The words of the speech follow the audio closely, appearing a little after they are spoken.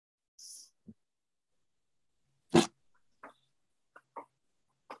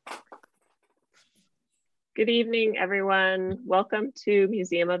Good evening, everyone. Welcome to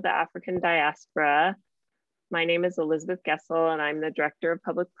Museum of the African Diaspora. My name is Elizabeth Gessel, and I'm the Director of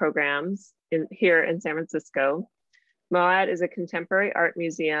Public Programs here in San Francisco. MoAD is a contemporary art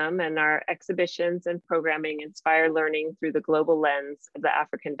museum, and our exhibitions and programming inspire learning through the global lens of the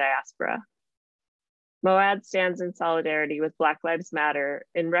African diaspora. MoAD stands in solidarity with Black Lives Matter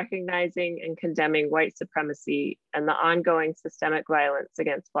in recognizing and condemning white supremacy and the ongoing systemic violence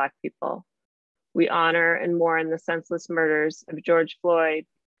against Black people. We honor and mourn the senseless murders of George Floyd,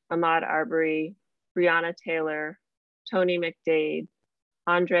 Ahmaud Arbery, Breonna Taylor, Tony McDade,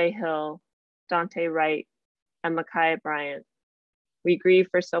 Andre Hill, Dante Wright, and Ma'Khia Bryant. We grieve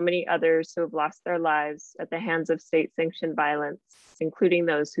for so many others who have lost their lives at the hands of state-sanctioned violence, including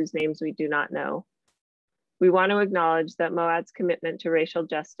those whose names we do not know. We want to acknowledge that MoAD's commitment to racial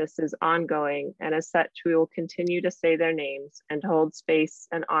justice is ongoing, and as such, we will continue to say their names and hold space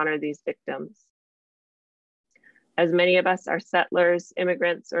and honor these victims. As many of us are settlers,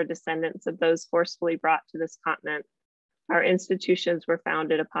 immigrants, or descendants of those forcefully brought to this continent, our institutions were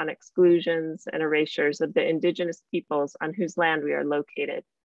founded upon exclusions and erasures of the indigenous peoples on whose land we are located.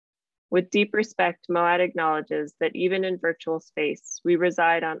 With deep respect, MoAD acknowledges that even in virtual space, we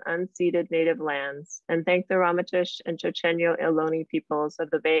reside on unceded native lands, and thank the Ramaytush and Chochenyo Ohlone peoples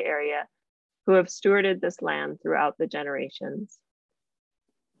of the Bay Area who have stewarded this land throughout the generations.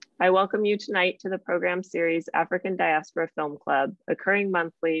 I welcome you tonight to the program series African Diaspora Film Club, occurring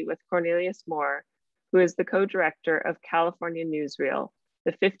monthly with Cornelius Moore, who is the co-director of California Newsreel,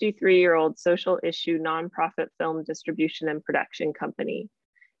 the 53-year-old social issue nonprofit film distribution and production company.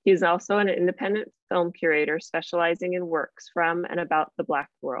 He is also an independent film curator specializing in works from and about the Black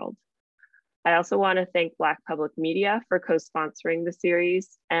world. I also want to thank Black Public Media for co-sponsoring the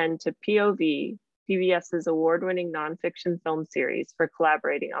series, and to POV, PBS's award-winning nonfiction film series, for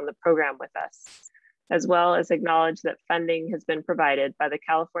collaborating on the program with us, as well as acknowledge that funding has been provided by the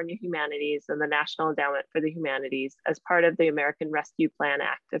California Humanities and the National Endowment for the Humanities as part of the American Rescue Plan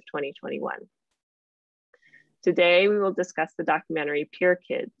Act of 2021. Today, we will discuss the documentary Pier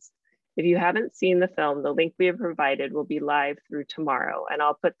Kids. If you haven't seen the film, the link we have provided will be live through tomorrow, and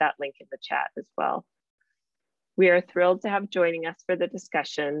I'll put that link in the chat as well. We are thrilled to have joining us for the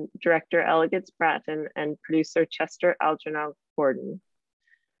discussion, Director Elegance Bratton and producer Chester Algernal Gordon.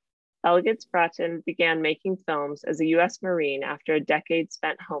 Elegance Bratton began making films as a US Marine after a decade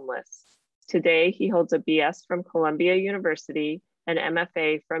spent homeless. Today, he holds a BS from Columbia University and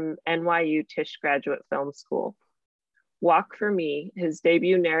MFA from NYU Tisch Graduate Film School. Walk for Me, his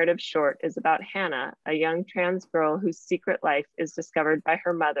debut narrative short, is about Hannah, a young trans girl whose secret life is discovered by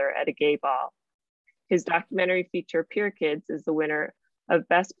her mother at a gay ball. His documentary feature, Pier Kids, is the winner of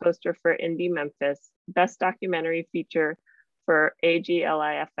Best Poster for Indie Memphis, Best Documentary Feature for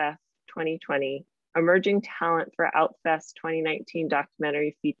AGLIFF 2020, Emerging Talent for Outfest 2019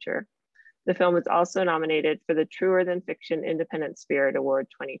 Documentary Feature. The film was also nominated for the Truer Than Fiction Independent Spirit Award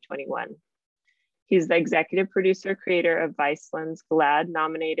 2021. He's the executive producer, creator of Viceland's GLAAD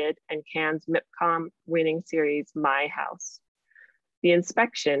nominated and Cannes MIPCOM winning series, My House. The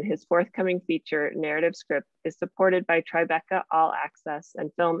Inspection, his forthcoming feature narrative script, is supported by Tribeca All Access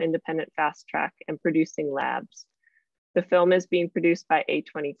and Film Independent Fast Track and Producing Labs. The film is being produced by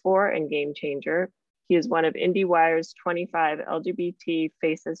A24 and Game Changer. He is one of IndieWire's 25 LGBT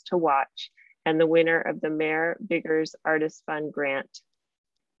Faces to Watch and the winner of the Mayor Biggers Artist Fund grant.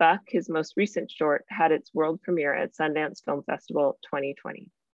 Buck, his most recent short, had its world premiere at Sundance Film Festival 2020.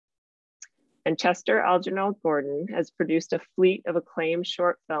 And Chester Algernal Gordon has produced a fleet of acclaimed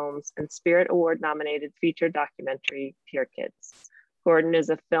short films and Spirit Award nominated feature documentary, Pier Kids. Gordon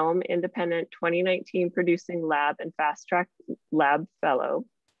is a Film Independent 2019 Producing Lab and Fast Track Lab Fellow.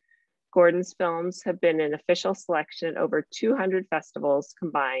 Gordon's films have been an official selection at over 200 festivals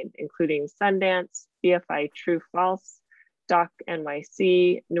combined, including Sundance, BFI True False, Doc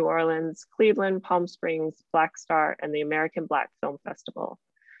NYC, New Orleans, Cleveland, Palm Springs, Black Star, and the American Black Film Festival.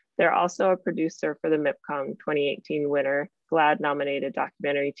 They're also a producer for the MIPCOM 2018 winner, GLAAD nominated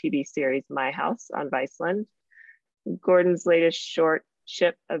documentary TV series, My House on Viceland. Gordon's latest short,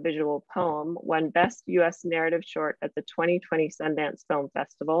 Ship, a Visual Poem, won Best US Narrative Short at the 2020 Sundance Film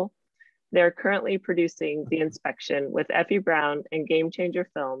Festival. They're currently producing The Inspection with Effie Brown and Game Changer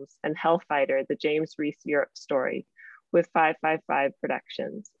Films and Hellfighter, the James Reese Europe story with 555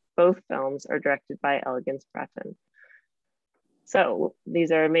 Productions. Both films are directed by Elegance Bratton. So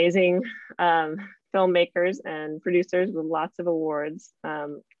these are amazing filmmakers and producers with lots of awards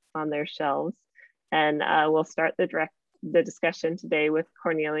on their shelves. And we'll start the discussion today with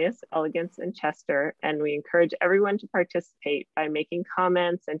Cornelius, Elegance, and Chester. And we encourage everyone to participate by making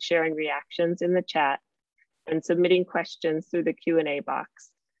comments and sharing reactions in the chat. and submitting questions through the Q&A box.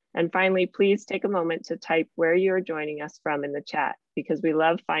 And finally, please take a moment to type where you're joining us from in the chat, because we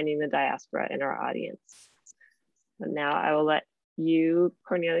love finding the diaspora in our audience. And now I will let you,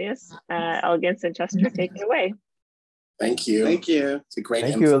 Cornelius, Elegance, and Chester take it away. Thank you. Thank you. It's a great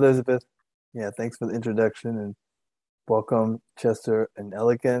Thank you, Elizabeth. Yeah, thanks for the introduction, and welcome, Chester and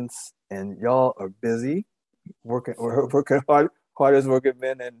Elegance. And y'all are busy, working hard as working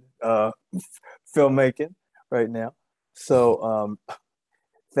men in filmmaking right now. So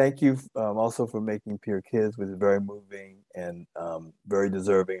thank you also for making Pier Kids, which is very moving and very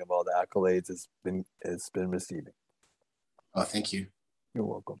deserving of all the accolades it's been receiving. Oh, thank you. You're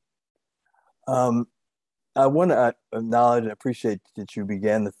welcome. I want to acknowledge and appreciate that you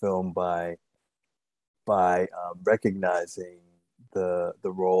began the film by recognizing the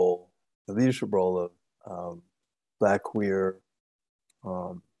leadership role of Black queer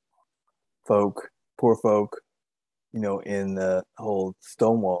poor folk, in the whole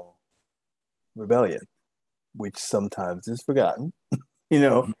Stonewall rebellion, which sometimes is forgotten, in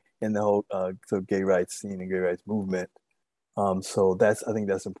the whole gay rights scene and gay rights movement. So I think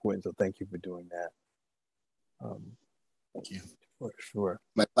that's important. So thank you for doing that. Thank you. For sure.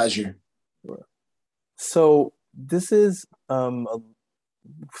 My pleasure. Sure. So this is a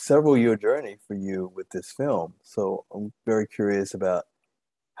several-year journey for you with this film. So I'm very curious about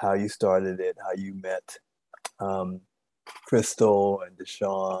how you started it, how you met Crystal and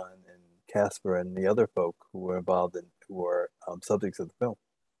Deshawn and Casper and the other folk who were involved in, who were subjects of the film.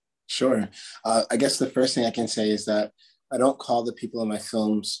 Sure. I guess the first thing I can say is that I don't call the people in my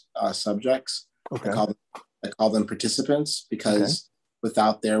films subjects. Okay. I call them participants, because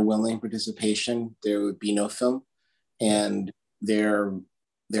without their willing participation, there would be no film. And their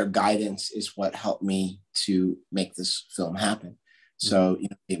guidance is what helped me to make this film happen. So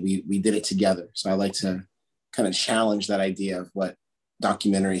we did it together. So I like to kind of challenge that idea of what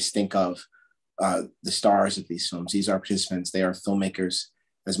documentaries think of the stars of these films. These are participants. They are filmmakers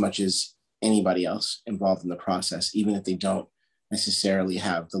as much as anybody else involved in the process, even if they don't necessarily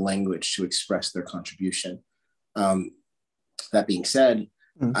have the language to express their contribution. That being said,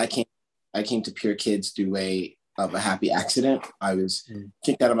 I came to Pier Kids through a happy accident. I was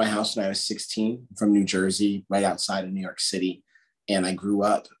kicked out of my house when I was 16 from New Jersey, right outside of New York City. And I grew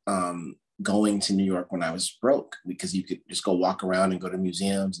up going to New York when I was broke, because you could just go walk around and go to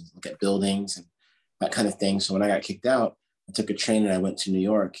museums and look at buildings and that kind of thing. So when I got kicked out, I took a train and I went to New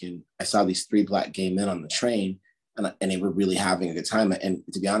York, and I saw these 3 Black gay men on the train, and they were really having a good time. And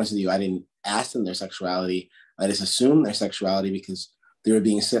to be honest with you, I didn't ask them their sexuality. I just assumed their sexuality because they were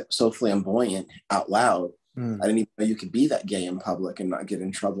being so flamboyant out loud. I didn't even know you could be that gay in public and not get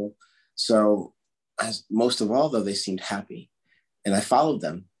in trouble. So most of all, though, they seemed happy. And I followed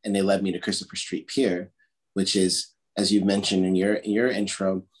them, and they led me to Christopher Street Pier, which is, as you mentioned in your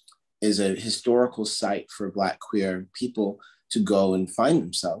intro, is a historical site for Black queer people to go and find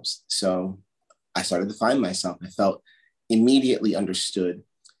themselves. So I started to find myself. I felt immediately understood.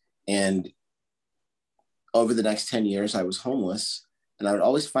 And over the next 10 years, I was homeless, and I would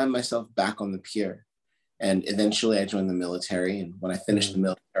always find myself back on the pier. And eventually I joined the military. And when I finished the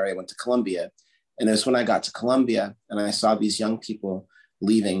military, I went to Columbia. And it was when I got to Columbia and I saw these young people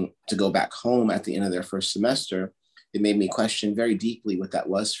leaving to go back home at the end of their first semester, it made me question very deeply what that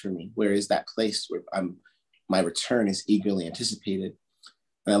was for me. Where is that place where my return is eagerly anticipated?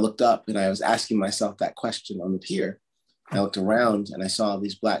 And I looked up and I was asking myself that question on the pier. And I looked around and I saw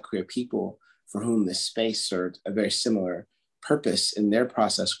these Black queer people for whom this space served a very similar purpose in their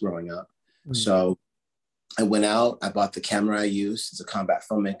process growing up. So I went out, I bought the camera I used as a combat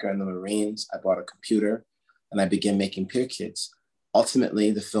filmmaker in the Marines. I bought a computer and I began making Pier Kids.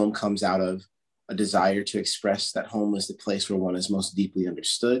 Ultimately, the film comes out of a desire to express that home is the place where one is most deeply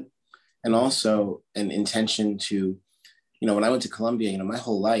understood. And also an intention to, when I went to Columbia, my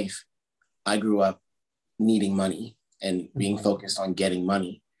whole life, I grew up needing money and being focused on getting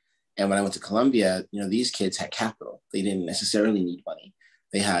money. And when I went to Columbia, these kids had capital. They didn't necessarily need money.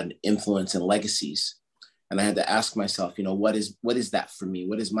 They had influence and legacies. And I had to ask myself, what is that for me?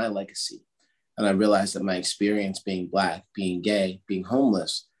 What is my legacy? And I realized that my experience being Black, being gay, being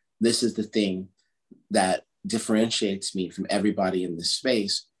homeless, this is the thing that differentiates me from everybody in this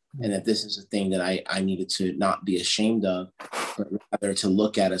space. And that this is a thing that I needed to not be ashamed of, but rather to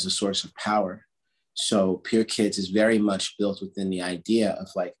look at as a source of power. So Pier Kids is very much built within the idea of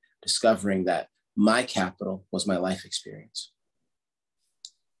discovering that my capital was my life experience.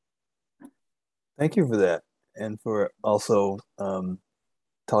 Thank you for that. And for also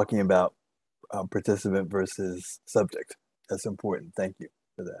talking about participant versus subject. That's important. Thank you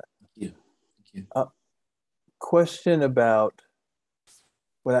for that. Thank you. question about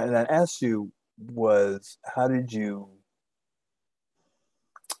what I asked you was, how did you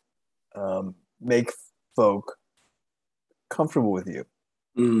make folk comfortable with you?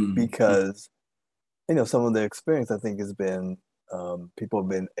 Because some of the experience, I think, has been people have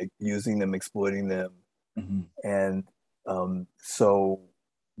been using them, exploiting them, and so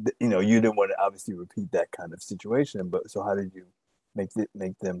you didn't want to obviously repeat that kind of situation. But so how did you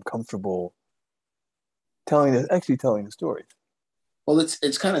make them comfortable telling the story? Well,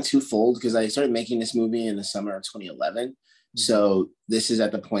 it's kind of twofold, because I started making this movie in the summer of 2011. So this is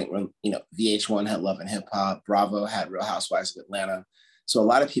at the point when, VH1 had Love and Hip Hop, Bravo had Real Housewives of Atlanta. So a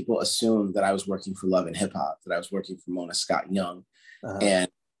lot of people assumed that I was working for Love and Hip Hop, that I was working for Mona Scott Young. And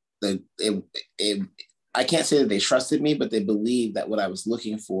I can't say that they trusted me, but they believed that what I was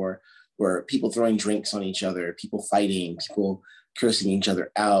looking for were people throwing drinks on each other, people fighting, people cursing each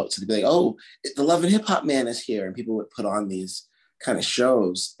other out. So they'd be like, oh, the Love and Hip Hop man is here. And people would put on these kind of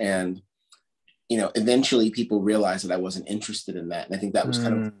shows. And, eventually people realized that I wasn't interested in that. And I think that was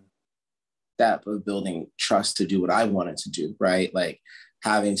kind of a step of building trust to do what I wanted to do, right? Like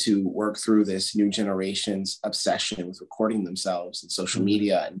having to work through this new generation's obsession with recording themselves in social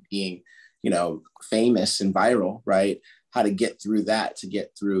media and being, famous and viral, right? How to get through that, to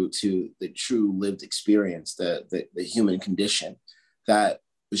get through to the true lived experience, the human condition. That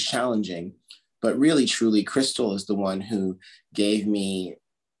was challenging. But really, truly, Crystal is the one who gave me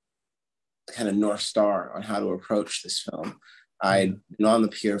kind of North Star on how to approach this film. I'd been on the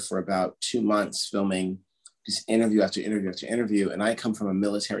pier for about 2 months filming just interview after interview after interview. And I come from a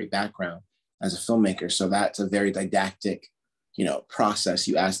military background as a filmmaker. So that's a very didactic, process.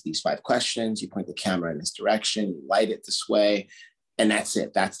 You ask these 5 questions, you point the camera in this direction, you light it this way, and that's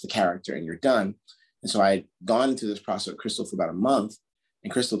it. That's the character, and you're done. And so I'd gone through this process with Crystal for about a month,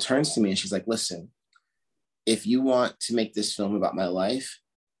 and Crystal turns to me and she's like, listen, if you want to make this film about my life,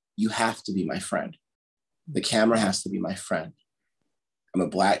 you have to be my friend. The camera has to be my friend. I'm a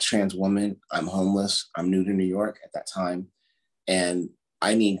Black trans woman. I'm homeless. I'm new to New York at that time. And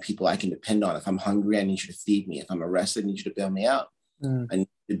I need people I can depend on. If I'm hungry, I need you to feed me. If I'm arrested, I need you to bail me out. I need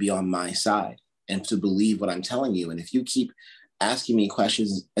you to be on my side and to believe what I'm telling you. And if you keep asking me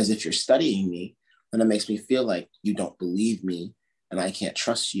questions as if you're studying me, then it makes me feel like you don't believe me and I can't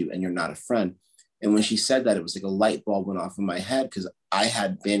trust you and you're not a friend. And when she said that, it was like a light bulb went off in my head, because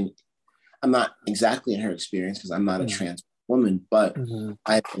I'm not exactly in her experience because I'm not a trans woman, but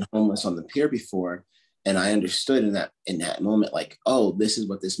I've been homeless on the pier before. And I understood in that moment, like, oh, this is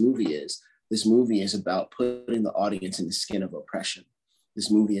what this movie is. This movie is about putting the audience in the skin of oppression.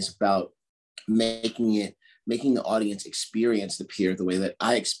 This movie is about making the audience experience the pier the way that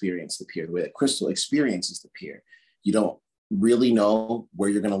I experience the pier, the way that Crystal experiences the pier. You don't really know where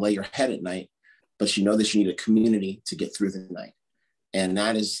you're going to lay your head at night, but you know that you need a community to get through the night. And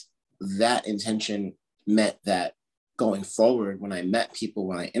that intention meant that going forward, when I met people,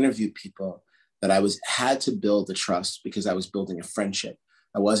 when I interviewed people, that I had to build the trust, because I was building a friendship.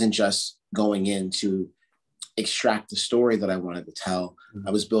 I wasn't just going in to extract the story that I wanted to tell. I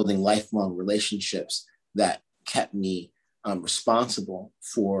was building lifelong relationships that kept me responsible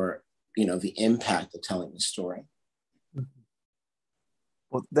for, the impact of telling the story.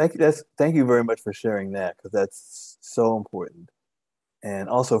 Well, thank you very much for sharing that, because that's so important. And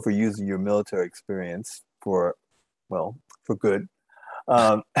also for using your military experience for good.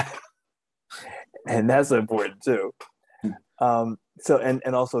 And that's important too. So,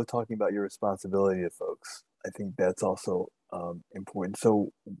 and also talking about your responsibility to folks. I think that's also important.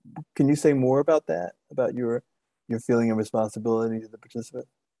 So can you say more about that, about your feeling of responsibility to the participant?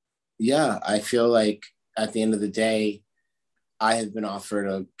 Yeah, I feel like at the end of the day, I have been offered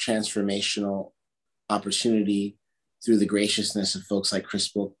a transformational opportunity through the graciousness of folks like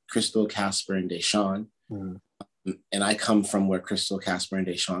Crystal, Casper, and Deshawn. And I come from where Crystal, Casper, and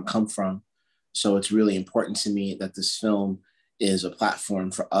Deshawn come from. So it's really important to me that this film is a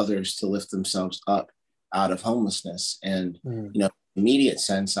platform for others to lift themselves up out of homelessness. And, immediate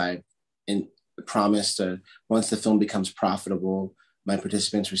sense, I promised once the film becomes profitable, my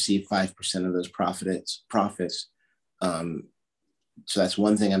participants receive 5% of those profits. So that's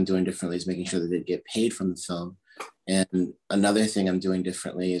one thing I'm doing differently, is making sure that they get paid from the film. And another thing I'm doing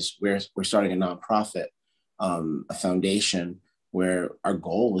differently is we're starting a nonprofit, a foundation, where our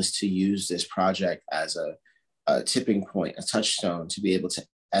goal is to use this project as a tipping point, a touchstone, to be able to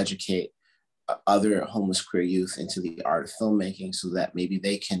educate other homeless queer youth into the art of filmmaking, so that maybe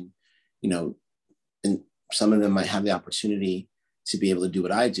they can, and some of them might have the opportunity to be able to do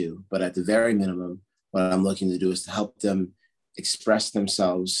what I do. But at the very minimum, what I'm looking to do is to help them express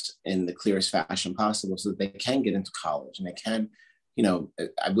themselves in the clearest fashion possible so that they can get into college and they can, you know,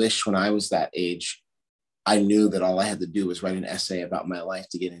 I wish when I was that age, I knew that all I had to do was write an essay about my life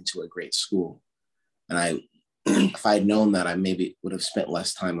to get into a great school. And I, if I'd known that, I maybe would have spent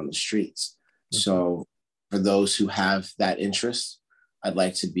less time on the streets. So for those who have that interest, I'd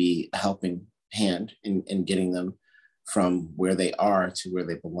like to be a helping hand in getting them from where they are to where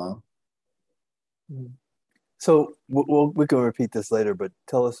they belong. So we can repeat this later, but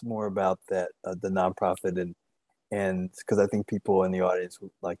tell us more about that, the nonprofit, and because I think people in the audience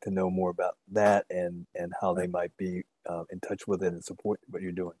would like to know more about that and how they might be in touch with it and support what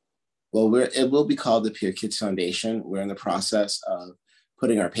you're doing. Well, it will be called the Pier Kids Foundation. We're in the process of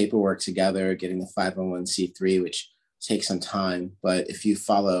putting our paperwork together, getting the 501c3, which takes some time. But if you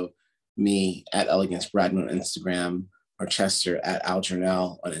follow me at Elegance Bratton on Instagram or Chester at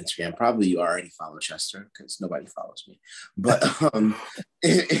Algernal on Instagram, probably you already follow Chester because nobody follows me. But,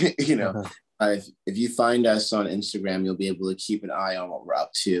 you know, if you find us on Instagram, you'll be able to keep an eye on what we're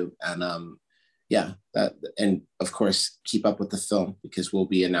up to. And yeah, and of course, keep up with the film because we'll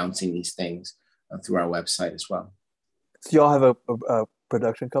be announcing these things through our website as well. So y'all have a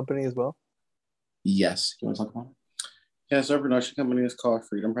production company as well? Yes. You want to talk about it? Yes, our production company is called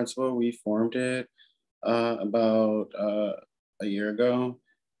Freedom Principle. We formed it about a year ago.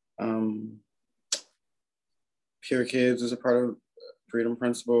 Pier Kids is a part of Freedom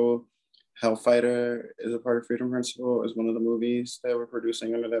Principle. Hellfighter is a part of Freedom Principle, is one of the movies that we're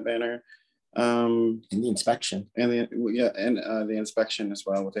producing under that banner. And the inspection. And the inspection as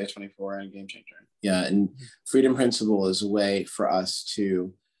well with A24 and Game Changer. Yeah, and Freedom Principle is a way for us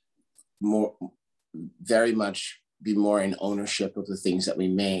to very much be more in ownership of the things that we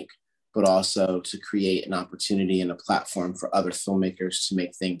make, but also to create an opportunity and a platform for other filmmakers to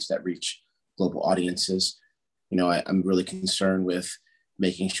make things that reach global audiences. You know, I'm really concerned with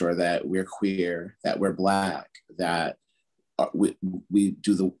making sure that we're queer, that we're Black, that we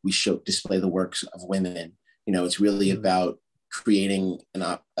display the works of women. You know, it's really about creating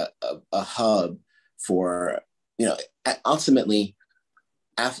a hub for, you know, ultimately,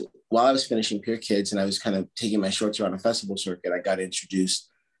 while I was finishing Pier Kids and I was kind of taking my shorts around a festival circuit, I got introduced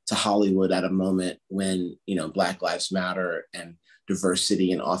to Hollywood at a moment when, you know, Black Lives Matter and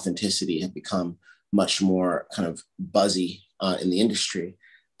diversity and authenticity have become much more kind of buzzy in the industry.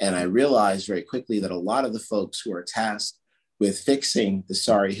 And I realized very quickly that a lot of the folks who are tasked with fixing the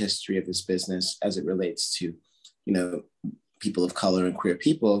sorry history of this business as it relates to, you know, people of color and queer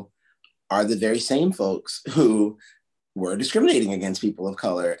people are the very same folks who were discriminating against people of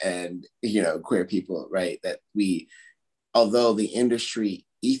color and, you know, queer people, right? That although the industry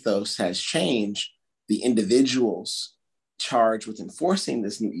ethos has changed, the individuals charged with enforcing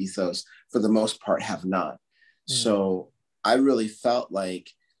this new ethos, for the most part, have not. So I really felt like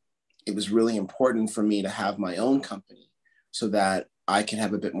it was really important for me to have my own company so that I can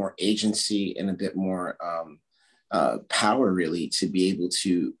have a bit more agency and a bit more power, really, to be able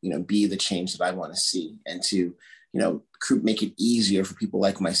to, you know, be the change that I want to see and to, you know, make it easier for people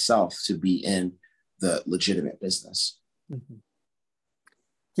like myself to be in the legitimate business.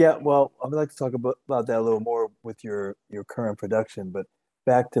 Yeah, well, I'd like to talk about that a little more with your current production, but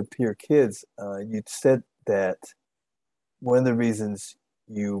back to Pier Kids, you said that one of the reasons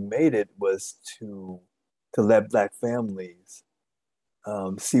you made it was to let Black families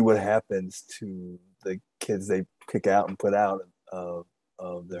see what happens to the kids they kick out and put out of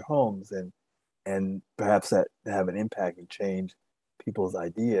their homes, and perhaps that have an impact and change people's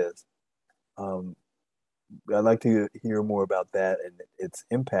ideas. I'd like to hear more about that and its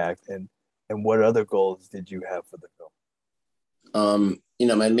impact, and what other goals did you have for the film? You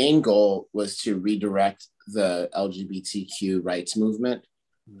know, my main goal was to redirect the LGBTQ rights movement.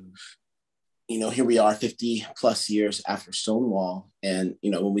 You know, here we are 50 plus years after Stonewall. And, you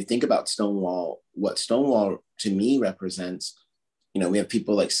know, when we think about Stonewall, what Stonewall to me represents, you know, we have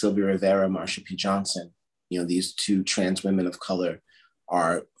people like Sylvia Rivera, Marsha P. Johnson. You know, these two trans women of color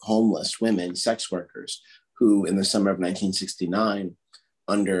are homeless women, sex workers, who in the summer of 1969,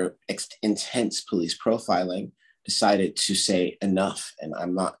 under intense police profiling, decided to say enough. And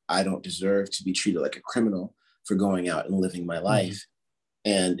I don't deserve to be treated like a criminal for going out and living my life.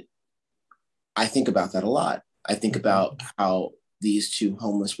 And I think about that a lot. I think about how these two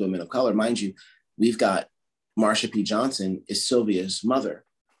homeless women of color, mind you, we've got Marsha P. Johnson is Sylvia's mother,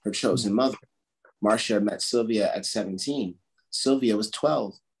 her chosen mother. Marsha met Sylvia at 17. Sylvia was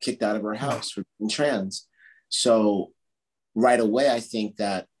 12, kicked out of her house for being trans. So right away, I think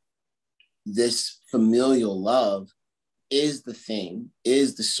that this familial love is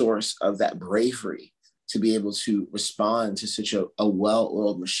the source of that bravery to be able to respond to such a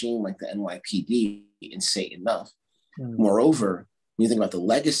well-oiled machine like the NYPD and say enough. Moreover, when you think about the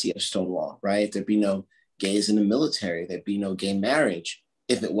legacy of Stonewall, right? There'd be no gays in the military, there'd be no gay marriage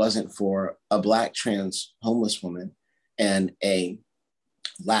if it wasn't for a Black trans homeless woman and a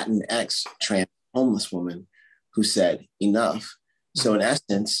Latinx trans homeless woman who said enough. So in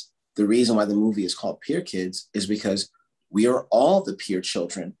essence, the reason why the movie is called Pier Kids is because we are all the peer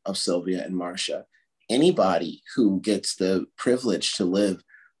children of Sylvia and Marcia. Anybody who gets the privilege to live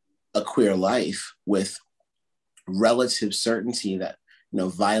a queer life with relative certainty that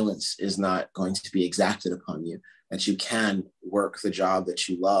violence is not going to be exacted upon you, that you can work the job that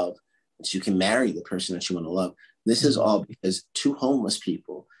you love, that you can marry the person that you want to love. This is all because two homeless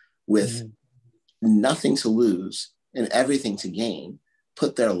people with nothing to lose and everything to gain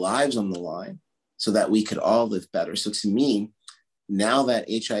put their lives on the line so that we could all live better. So to me, now that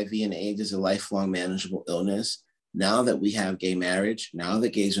HIV and AIDS is a lifelong manageable illness, now that we have gay marriage, now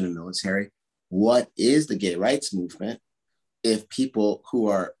that gays are in the military, what is the gay rights movement if people who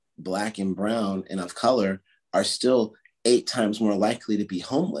are Black and brown and of color are still 8 times more likely to be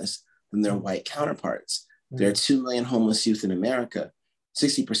homeless than their white counterparts? There are 2 million homeless youth in America.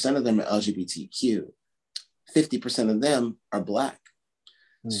 60% of them are LGBTQ. 50% of them are Black.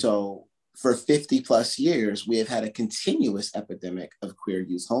 So for 50 plus years, we have had a continuous epidemic of queer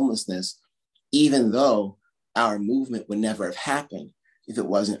youth homelessness, even though our movement would never have happened if it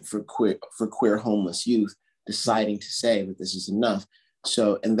wasn't for queer homeless youth deciding to say that this is enough.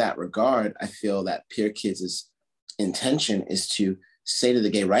 So in that regard, I feel that Pier Kids' intention is to say to the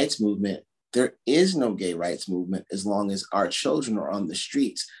gay rights movement, there is no gay rights movement as long as our children are on the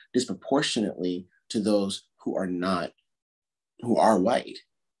streets disproportionately to those who are white.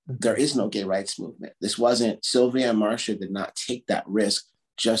 There is no gay rights movement. This wasn't, Sylvia and Marcia did not take that risk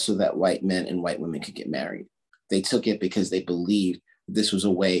just so that white men and white women could get married. They took it because they believed this was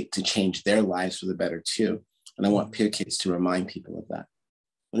a way to change their lives for the better too. And I want Pier Kids to remind people of that.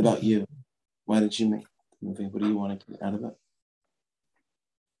 What about you? Why did you make the movie? What do you want to get out of it?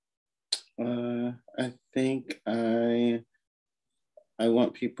 I think I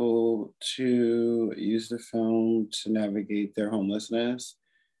want people to use the film to navigate their homelessness,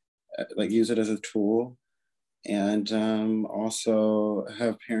 like use it as a tool, and also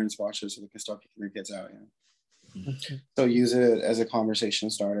have parents watch it so they can start kicking their kids out. So use it as a conversation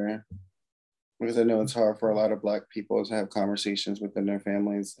starter, because I know it's hard for a lot of Black people to have conversations within their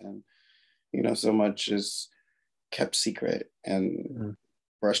families, and so much is kept secret and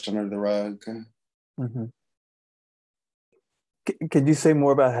brushed under the rug. Could you say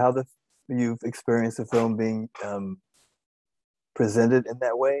more about how you've experienced the film being presented in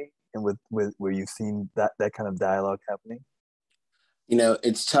that way, and with where you've seen that kind of dialogue happening?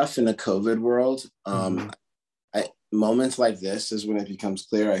 It's tough in a COVID world. Moments like this is when it becomes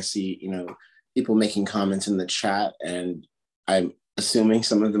clear. I see, people making comments in the chat, and I'm assuming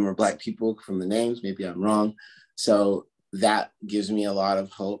some of them are Black people from the names. Maybe I'm wrong. So that gives me a lot of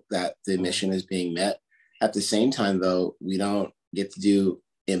hope that the mission is being met. At the same time, though, we don't get to do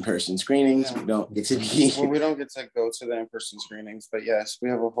in-person screenings. We don't get to be... Well, we don't get to go to the in-person screenings, but yes, we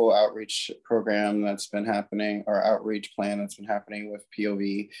have a whole outreach program that's been happening, or outreach plan that's been happening with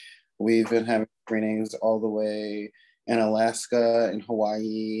POV. We've been having screenings all the way in Alaska and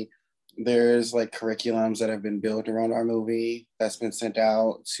Hawaii. There's like curriculums that have been built around our movie that's been sent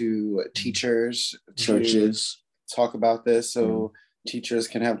out to teachers, churches, to talk about this. So teachers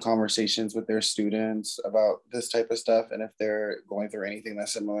can have conversations with their students about this type of stuff. And if they're going through anything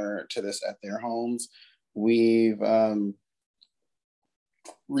that's similar to this at their homes, we've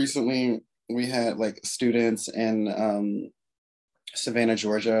recently, we had like students in Savannah,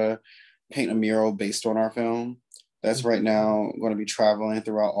 Georgia, paint a mural based on our film. That's right now going to be traveling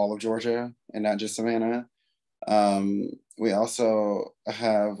throughout all of Georgia and not just Savannah. We also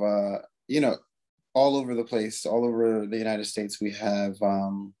have, all over the place, all over the United States, we have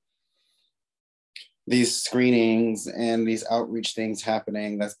these screenings and these outreach things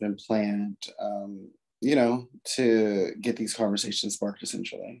happening that's been planned, to get these conversations sparked,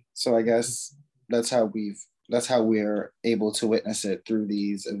 essentially. So I guess that's how we're able to witness it through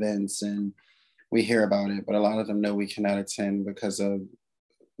these events, and we hear about it, but a lot of them know we cannot attend because of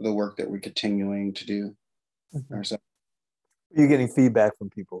the work that we're continuing to do ourselves. You're getting feedback from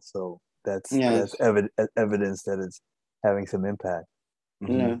people, so that's evidence that it's having some impact.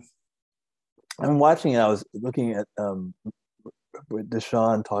 I'm watching, I was looking at with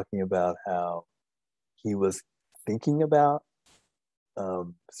Deshaun talking about how he was thinking about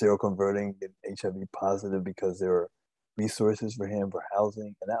seroconverting HIV positive because there were resources for him for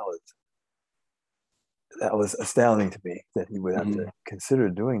housing, and that was that was astounding to me that he would have to consider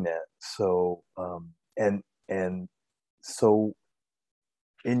doing that. So and so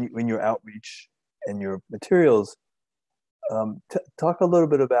in your outreach and your materials, talk a little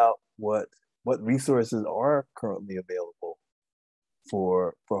bit about what resources are currently available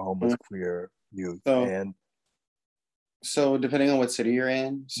for homeless queer youth. So depending on what city you're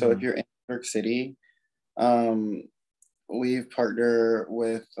in, so if you're in New York City, we've partnered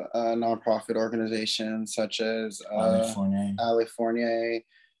with nonprofit organizations such as Ali Fournier,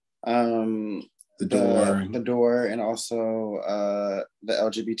 the Door, and also the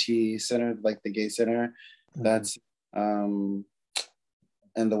LGBT Center, like the Gay Center. That's in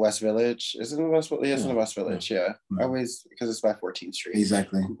the West Village. Is it in the West Village? Yes, in the West Village. Yeah, always, because it's by 14th Street.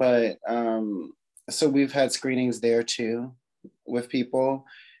 Exactly. But so we've had screenings there too with people,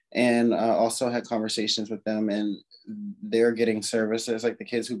 and also had conversations with them, and they're getting services. Like the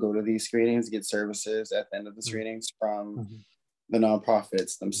kids who go to these screenings get services at the end of the screenings from the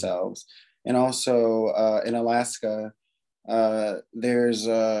nonprofits themselves. And also in Alaska, there's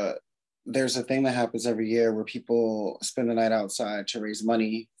a thing that happens every year where people spend the night outside to raise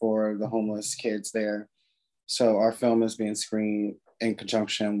money for the homeless kids there. So our film is being screened in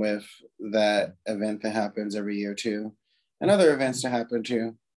conjunction with that event that happens every year too, and other events that happen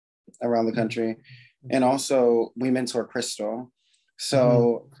too around the country. And also we mentor Crystal.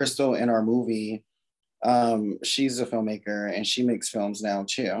 So Crystal in our movie, she's a filmmaker and she makes films now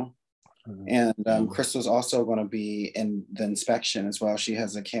too. And Crystal's also going to be in the inspection as well. She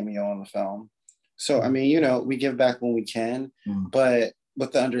has a cameo in the film. So, I mean, you know, we give back when we can, but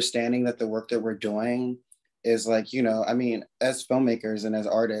with the understanding that the work that we're doing is like, you know, I mean, as filmmakers and as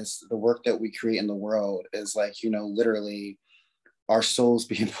artists, the work that we create in the world is like, you know, literally our souls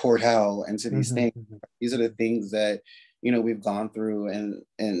being poured out into these things. These are the things that, you know, we've gone through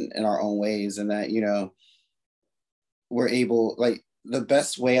in our own ways, and that, you know, we're able, like, the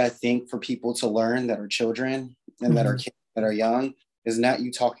best way I think for people to learn that are children and that are kids that are young is not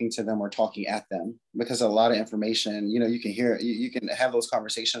you talking to them or talking at them, because a lot of information, you know, you can hear, you can have those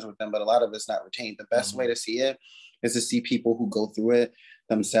conversations with them, but a lot of it's not retained. The best way to see it is to see people who go through it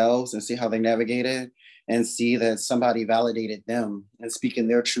themselves and see how they navigate it, and see that somebody validated them and speaking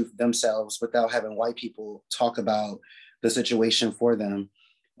their truth themselves without having white people talk about the situation for them,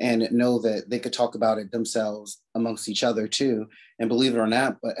 and know that they could talk about it themselves amongst each other too. And believe it or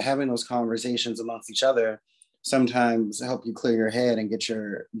not, but having those conversations amongst each other sometimes help you clear your head and get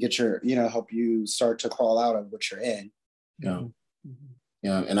your, you know, help you start to crawl out of what you're in. Yeah.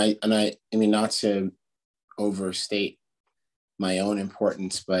 Yeah. And I mean, not to overstate my own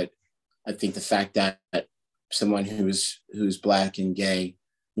importance, but I think the fact that someone who's Black and gay,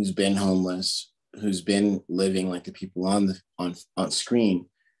 who's been homeless, who's been living like the people on screen,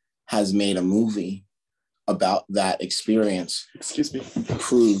 has made a movie about that experience,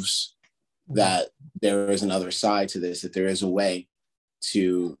 proves that there is another side to this, that there is a way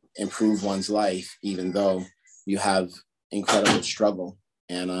to improve one's life, even though you have incredible struggle.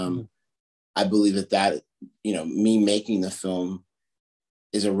 And I believe that, you know, me making the film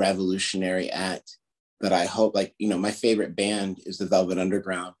is a revolutionary act that I hope, like, you know, my favorite band is the Velvet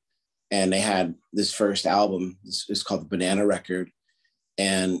Underground, and they had this first album, it's called the Banana Record.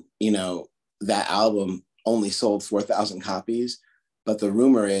 And, you know, that album only sold 4,000 copies, but the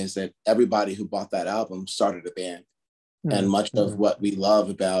rumor is that everybody who bought that album started a band. And much of what we love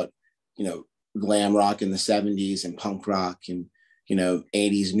about, you know, glam rock in the 70s and punk rock and, you know,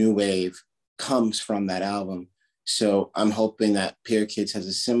 80s new wave comes from that album. So I'm hoping that Pier Kids has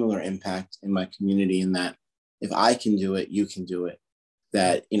a similar impact in my community, in that if I can do it, you can do it.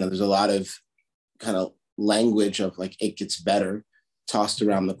 That, you know, there's a lot of kind of language of like, it gets better tossed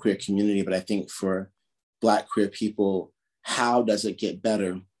around the queer community. But I think for Black queer people, how does it get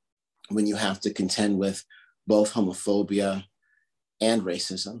better when you have to contend with both homophobia and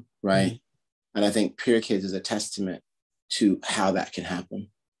racism, right? And I think Pier Kids is a testament to how that can happen.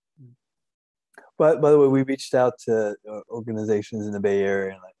 But by the way, we reached out to organizations in the Bay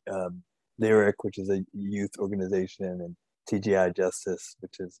Area, like Lyric, which is a youth organization, and TGI Justice,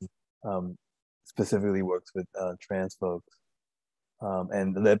 which is specifically works with trans folks,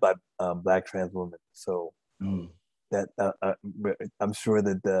 and led by Black trans women. So that I'm sure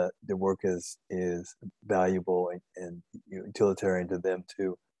that the work is valuable and utilitarian to them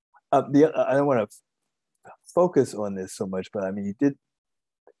too. I don't want to focus on this so much, but I mean, you did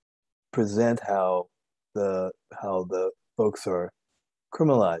present how the folks are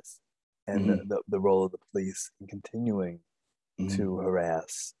criminalized, and the role of the police in continuing to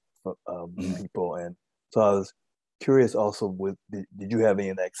harass people. And so I was curious also, did you have any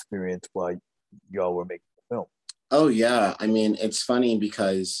of that experience while y'all were making the film. Oh yeah, I mean, it's funny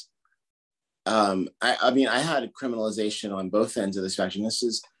because I mean, I had criminalization on both ends of the spectrum.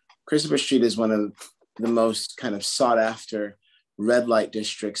 Christopher Street is one of the most kind of sought after red light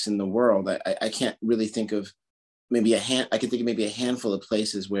districts in the world. I can't really think of I could think of maybe a handful of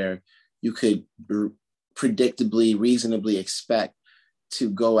places where you could predictably, reasonably expect to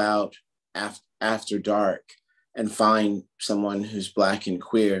go out after dark and find someone who's Black and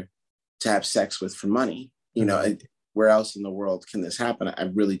queer to have sex with for money. You know, where else in the world can this happen? I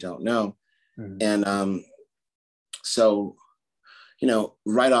really don't know. And so, you know,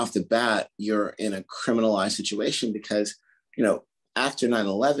 right off the bat, you're in a criminalized situation because, you know, after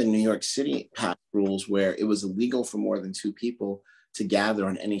 9/11, New York City passed rules where it was illegal for more than 2 people to gather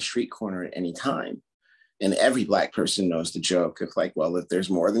on any street corner at any time. And every Black person knows the joke of like, well, if there's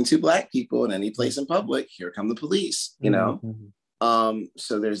more than 2 Black people in any place in public, here come the police, you know?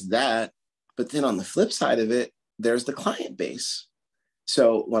 So there's that. But then on the flip side of it, there's the client base.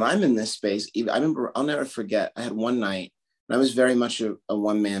 So when I'm in this space, I remember, I'll never forget, I had one night, and I was very much a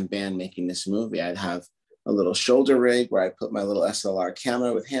one-man band making this movie. I'd have a little shoulder rig where I put my little SLR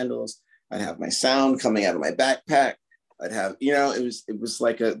camera with handles. I'd have my sound coming out of my backpack. I'd have, you know, it was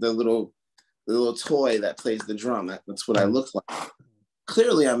like the little toy that plays the drum. That's what I look like.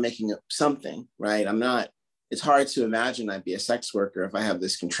 Clearly I'm making up something, right? It's hard to imagine I'd be a sex worker if I have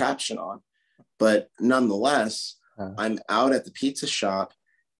this contraption on, but nonetheless, I'm out at the pizza shop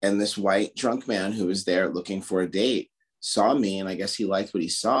and this white drunk man who was there looking for a date saw me, and I guess he liked what he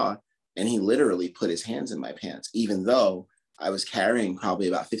saw, and he literally put his hands in my pants, even though I was carrying probably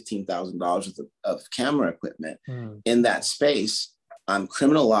about $15,000 worth of camera equipment. In that space, I'm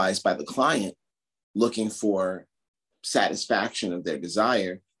criminalized by the client looking for satisfaction of their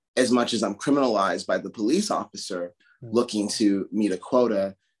desire, as much as I'm criminalized by the police officer looking to meet a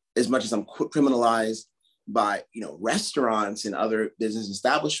quota, as much as I'm criminalized by, you know, restaurants and other business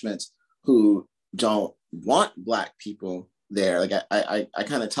establishments who don't want Black people there. Like I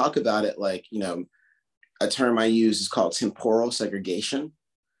kind of talk about it like, you know, a term I use is called temporal segregation,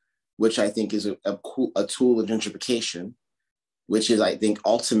 which I think is a tool of gentrification, which is, I think,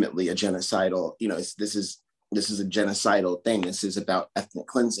 ultimately a genocidal, you know, this is a genocidal thing. This is about ethnic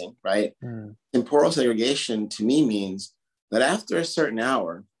cleansing, right? Temporal segregation to me means that after a certain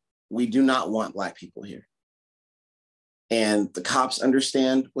hour, we do not want Black people here. And the cops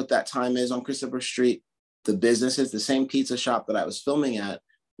understand what that time is on Christopher Street. The businesses, the same pizza shop that I was filming at,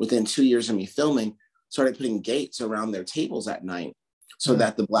 within 2 years of me filming, started putting gates around their tables at night so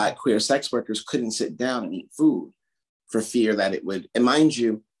that the Black queer sex workers couldn't sit down and eat food for fear that it would, and mind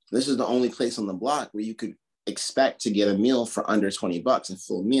you, this is the only place on the block where you could expect to get a meal for under $20, a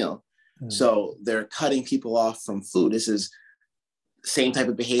full meal. So they're cutting people off from food. This is the same type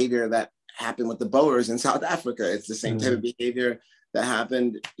of behavior that happened with the Boers in South Africa. It's the same type of behavior that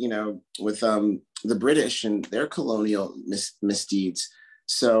happened, you know, with the British and their colonial misdeeds.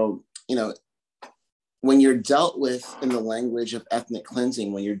 So, you know, when you're dealt with in the language of ethnic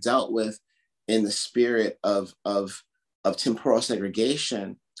cleansing, when you're dealt with in the spirit of temporal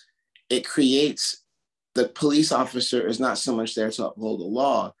segregation, it creates, the police officer is not so much there to uphold the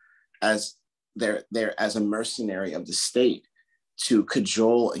law as they're there as a mercenary of the state to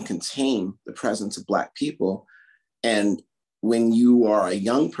cajole and contain the presence of Black people. And when you are a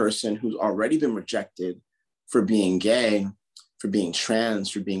young person who's already been rejected for being gay, for being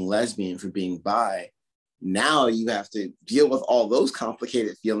trans, for being lesbian, for being bi, now you have to deal with all those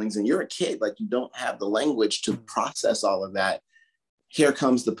complicated feelings, and you're a kid, like you don't have the language to process all of that. Here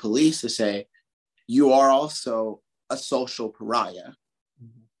comes the police to say, you are also a social pariah.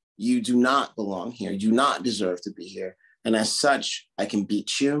 You do not belong here. You do not deserve to be here. And as such, I can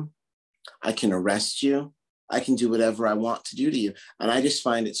beat you. I can arrest you. I can do whatever I want to do to you. And I just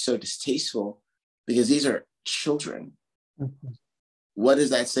find it so distasteful because these are children. What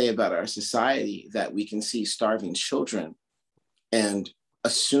does that say about our society that we can see starving children and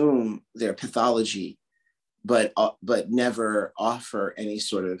assume their pathology, but never offer any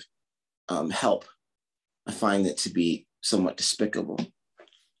sort of help? I find it to be somewhat despicable.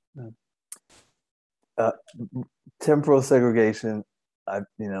 Temporal segregation,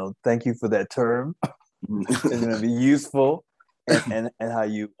 thank you for that term. It's going to be useful, and how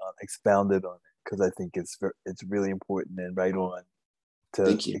you expounded on it, because I think it's really important and right on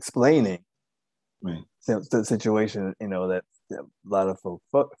to explaining the situation that a lot of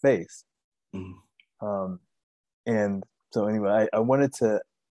folks face. And so anyway, I wanted to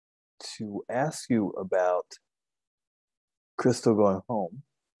ask you about Crystal going home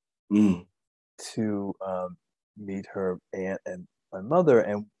to meet her aunt and my mother,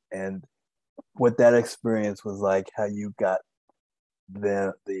 and what that experience was like, how you got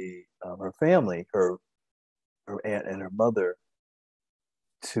her family, her aunt and her mother,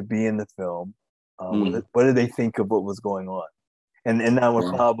 to be in the film. What did they think of what was going on? And I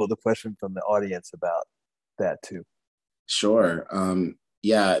would follow the question from the audience about that too. Sure.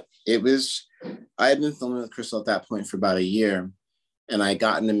 Yeah, it was, I had been filming with Crystal at that point for about a year, and I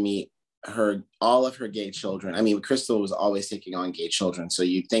gotten to meet all of her gay children. I mean, Crystal was always taking on gay children, so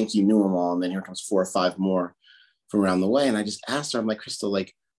you'd think you knew them all, and then here comes 4 or 5 more from around the way. And I just asked her, I'm like, Crystal,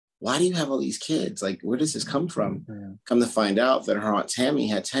 like, why do you have all these kids? Like, where does this come from? Come to find out that her Aunt Tammy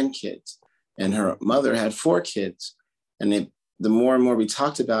had 10 kids and her mother had 4 kids. And the more and more we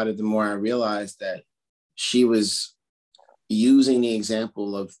talked about it, the more I realized that she was using the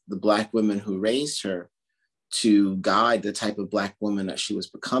example of the Black women who raised her to guide the type of Black woman that she was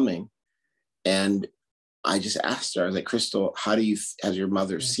becoming. And I just asked her, I was like, Crystal, has your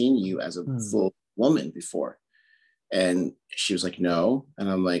mother seen you as a full woman before? And she was like, no. And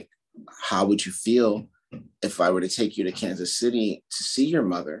I'm like, how would you feel if I were to take you to Kansas City to see your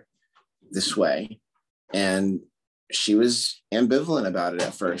mother this way? And she was ambivalent about it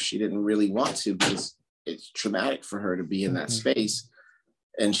at first. She didn't really want to, because it's traumatic for her to be in that space.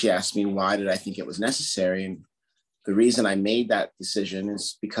 And she asked me, why did I think it was necessary? And the reason I made that decision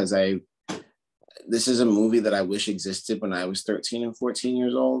is because this is a movie that I wish existed when I was 13 and 14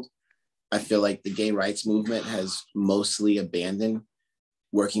 years old. I feel like the gay rights movement has mostly abandoned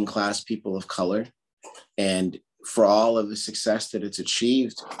working class people of color. And for all of the success that it's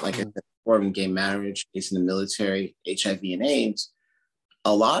achieved, like I said before, in gay marriage, case in the military, HIV and AIDS,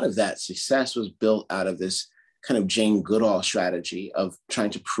 a lot of that success was built out of this kind of Jane Goodall strategy of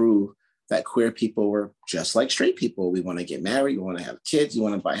trying to prove that queer people were just like straight people. We want to get married, we want to have kids, we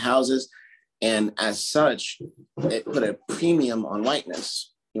want to buy houses. And as such, it put a premium on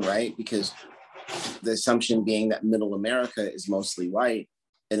whiteness, right? Because the assumption being that middle America is mostly white,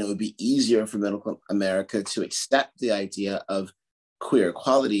 and it would be easier for middle America to accept the idea of queer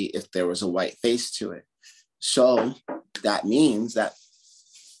equality if there was a white face to it. So that means that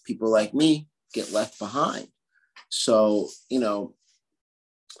people like me get left behind. So,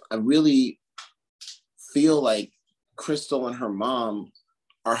 I really feel like Crystal and her mom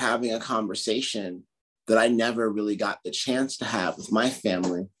are having a conversation that I never really got the chance to have with my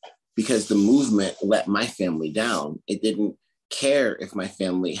family, because the movement let my family down. It didn't care if my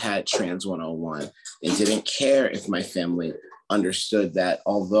family had Trans 101. It didn't care if my family understood that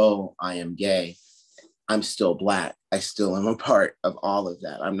although I am gay, I'm still Black. I still am a part of all of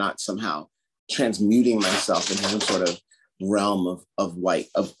that. I'm not somehow transmuting myself into some sort of realm of white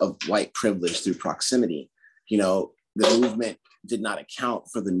privilege through proximity. The movement did not account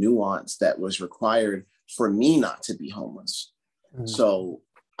for the nuance that was required for me not to be homeless. So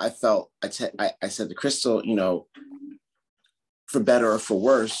I felt, I said to Crystal, for better or for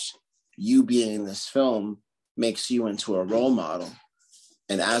worse, you being in this film makes you into a role model.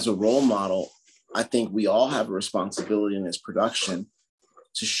 And as a role model, I think we all have a responsibility in this production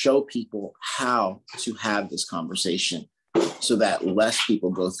to show people how to have this conversation so that less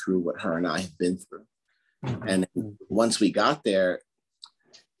people go through what her and I have been through. And once we got there,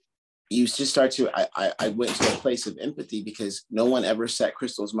 you just start to, I went to a place of empathy, because no one ever sat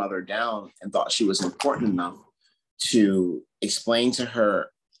Crystal's mother down and thought she was important enough to explain to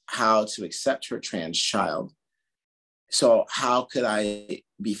her how to accept her trans child. So how could I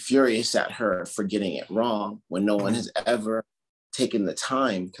be furious at her for getting it wrong when no one has ever taken the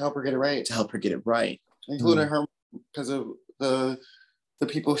time to help her get it right? Including her, because of the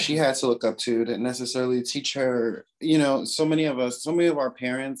people she had to look up to necessarily teach her. So many of our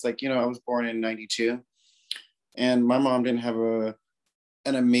parents, I was born in 92, and my mom didn't have an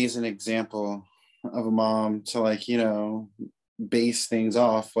amazing example of a mom to base things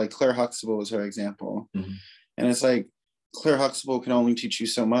off. Like Claire Huxtable was her example. And it's like, Claire Huxtable can only teach you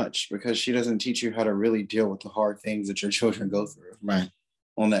so much, because she doesn't teach you how to really deal with the hard things that your children go through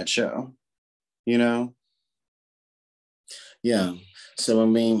on that show, Yeah. So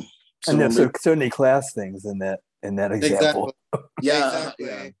and there's certainly class things in that example. Exactly. Yeah, exactly.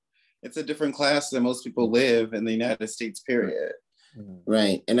 Yeah. It's a different class than most people live in the United States, period.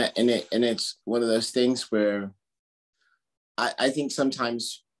 Right. And it's one of those things where I think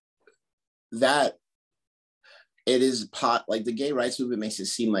sometimes that it is like the gay rights movement makes it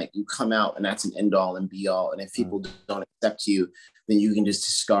seem like you come out and that's an end all and be all. And if people don't accept you, then you can just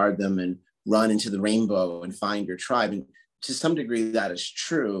discard them and run into the rainbow and find your tribe. And to some degree that is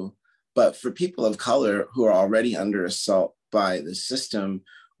true. But for people of color who are already under assault by the system,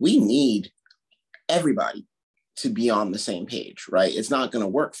 we need everybody to be on the same page, right? It's not going to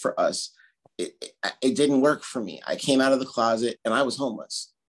work for us it didn't work for me. I came out of the closet and I was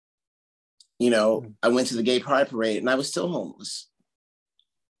homeless. You know, I went to the gay pride parade and I was still homeless.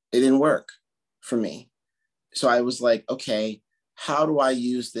 It didn't work for me. So I was like, okay, how do I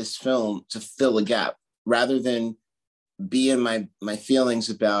use this film to fill a gap rather than be in my feelings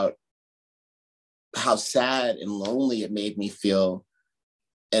about how sad and lonely it made me feel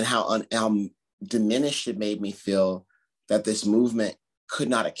and how diminished it made me feel that this movement could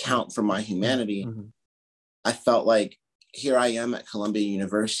not account for my humanity. Mm-hmm. I felt like here I am at Columbia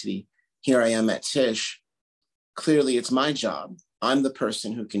University. Here I am at Tisch. Clearly, it's my job. I'm the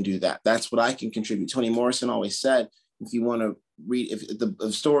person who can do that. That's what I can contribute. Toni Morrison always said, if you want to read, if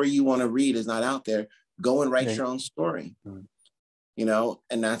the story you want to read is not out there, go and write your own story. Mm-hmm. You know,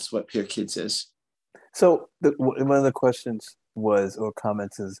 and that's what Pier Kids is. So one of the questions was, or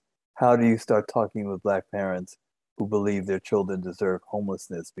comments is, how do you start talking with Black parents who believe their children deserve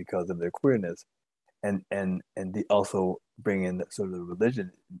homelessness because of their queerness, and also bring in sort of the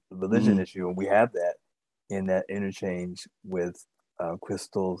religion mm-hmm. issue, and we have that in that interchange with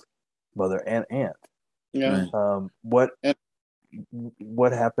Crystal's mother and aunt. Yeah.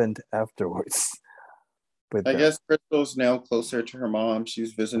 What happened afterwards? I guess Crystal's now closer to her mom.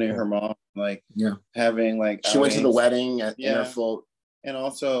 She's visiting her mom, like having like she went to the wedding in her full. And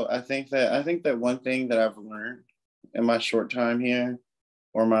also, I think that one thing that I've learned in my short time here,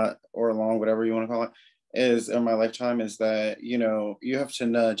 or long, whatever you want to call it, is in my lifetime, is that, you know, you have to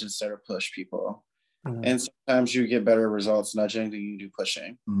nudge instead of push people. Mm-hmm. And sometimes you get better results nudging than you do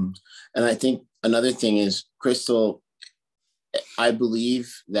pushing. Mm-hmm. And I think another thing is, Crystal, I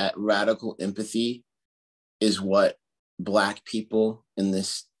believe that radical empathy is what Black people in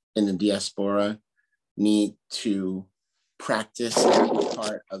the diaspora need to practice as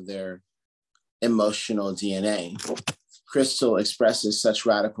part of their emotional DNA. Crystal expresses such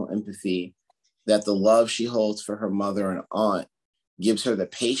radical empathy that the love she holds for her mother and aunt gives her the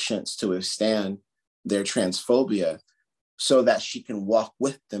patience to withstand their transphobia so that she can walk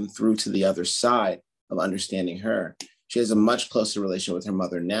with them through to the other side of understanding her. She has a much closer relationship with her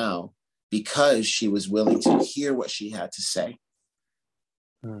mother now because she was willing to hear what she had to say,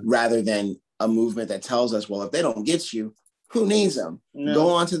 rather than a movement that tells us, well, if they don't get you, who needs them? No. Go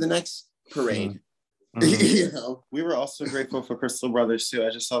on to the next parade. Mm-hmm. You know? We were also grateful for Crystal Brothers too. I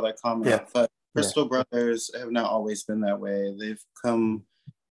just saw that comment. But Crystal Brothers have not always been that way. They've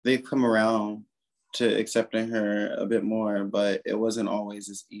come around to accepting her a bit more, but it wasn't always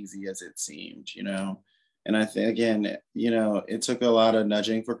as easy as it seemed, you know? And I think, again, you know, it took a lot of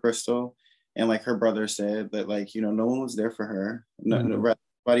nudging for Crystal. And like her brother said, that, like, you know, no one was there for her.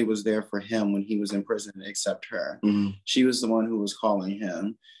 Nobody was there for him when he was in prison except her. Mm-hmm. She was the one who was calling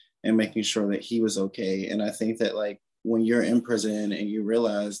him and making sure that he was okay. And I think that, like, when you're in prison and you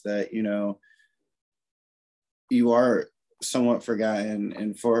realize that, you know, you are somewhat forgotten,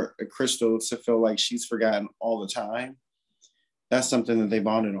 and for Crystal to feel like she's forgotten all the time, that's something that they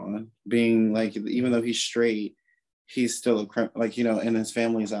bonded on. Being like, even though he's straight, he's still like, you know, in his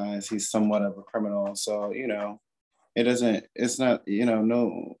family's eyes, he's somewhat of a criminal. So, you know, it's not, you know,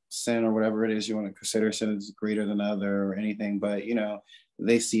 no sin or whatever it is you want to consider sin is greater than other or anything, but, you know,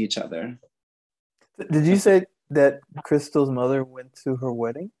 they see each other. Did you say that Crystal's mother went to her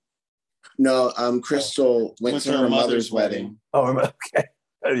wedding? No, Crystal went to her mother's wedding. Oh, okay.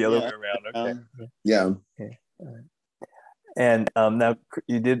 The other way around. Okay. Yeah. Okay. All right. And now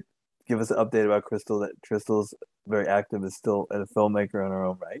you did give us an update about Crystal, that Crystal's very active, is still a filmmaker in her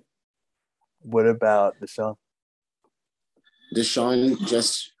own right. What about Deshaun? Deshaun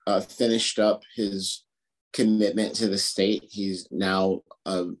just finished up his commitment to the state. He's now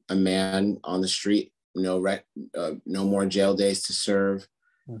a man on the street. No more jail days to serve.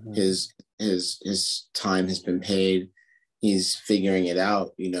 Mm-hmm. His time has been paid. He's figuring it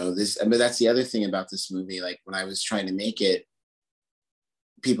out. You know, but that's the other thing about this movie. Like, when I was trying to make it,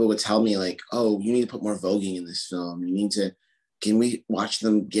 people would tell me, like, oh, you need to put more voguing in this film. Can we watch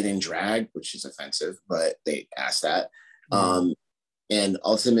them get in drag, which is offensive, but they asked that. Mm-hmm. And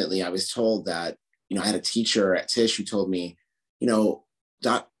ultimately I was told that, you know, I had a teacher at Tisch who told me, you know,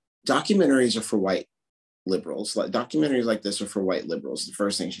 documentaries are for white liberals. Like, documentaries like this are for white liberals. The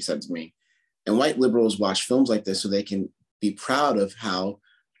first thing she said to me. And white liberals watch films like this so they can be proud of how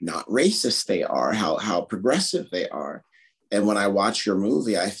not racist they are, how progressive they are. And when I watch your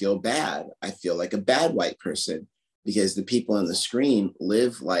movie, I feel bad. I feel like a bad white person because the people on the screen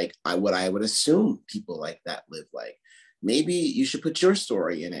live like what I would assume people like that live like. Maybe you should put your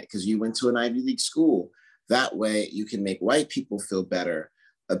story in it because you went to an Ivy League school. That way you can make white people feel better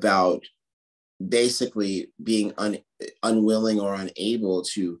about basically being unwilling or unable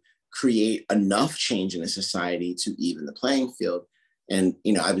to create enough change in a society to even the playing field. And,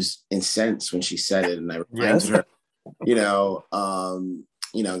 you know, I was incensed when she said it, and I reminded her,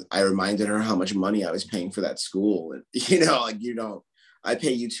 I reminded her how much money I was paying for that school. And, I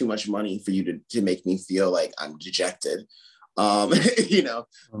pay you too much money for you to make me feel like I'm dejected.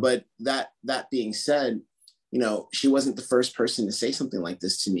 But that being said, she wasn't the first person to say something like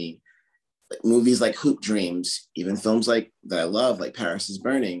this to me. Like movies like Hoop Dreams, even films like that I love, like Paris is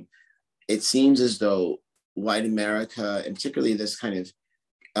Burning, it seems as though white America, and particularly this kind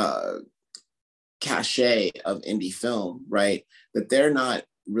of cachet of indie film, right, that they're not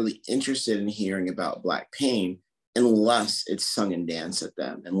really interested in hearing about Black pain unless it's sung and danced at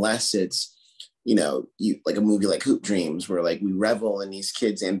them, unless it's, like a movie like Hoop Dreams, where like we revel in these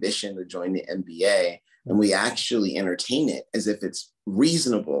kids' ambition to join the NBA, and we actually entertain it as if it's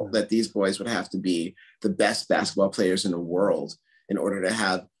reasonable that these boys would have to be the best basketball players in the world in order to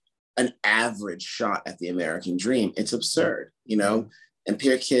have an average shot at the American dream. It's absurd, And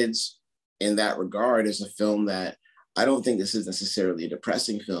Pier Kids, in that regard, is a film that I don't think this is necessarily a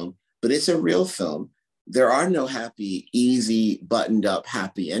depressing film, but it's a real film. There are no happy, easy, buttoned up,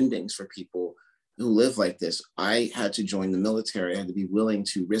 happy endings for people who live like this. I had to join the military. I had to be willing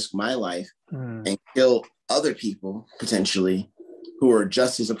to risk my life and kill other people, potentially, who are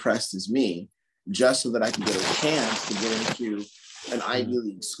just as oppressed as me, just so that I could get a chance to get into an Ivy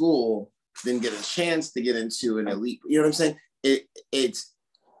League school, then get a chance to get into an elite. You know what I'm saying? It's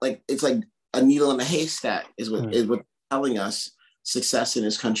like a needle in a haystack is what telling us success in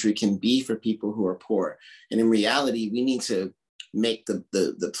this country can be for people who are poor. And in reality, we need to make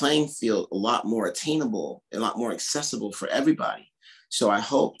the playing field a lot more attainable, a lot more accessible for everybody. So I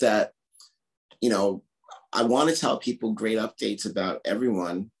hope that, I want to tell people great updates about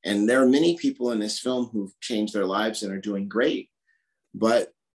everyone. And there are many people in this film who've changed their lives and are doing great. But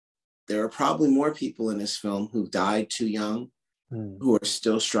there are probably more people in this film who've died too young, who are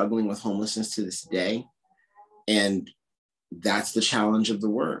still struggling with homelessness to this day. And that's the challenge of the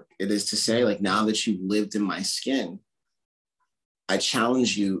work. It is to say, like, now that you've lived in my skin, I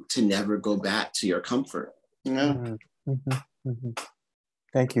challenge you to never go back to your comfort. Thank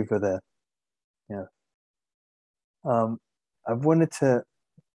you for that. Yeah. I wanted to,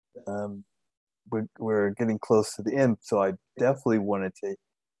 we're getting close to the end, so I definitely wanted to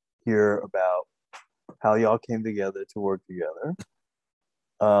hear about how y'all came together to work together.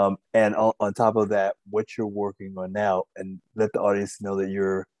 And on top of that, what you're working on now, and let the audience know that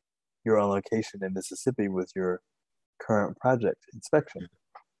you're on location in Mississippi with your current project, Inspection.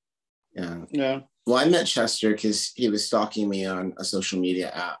 Yeah. Well, I met Chester because he was stalking me on a social media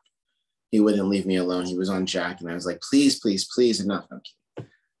app. He wouldn't leave me alone. He was on Jack, and I was like, please, please, please, enough.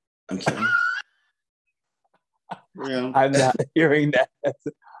 I'm kidding. Yeah. I'm not hearing that.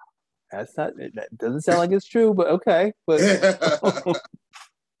 That doesn't sound like it's true, but okay. But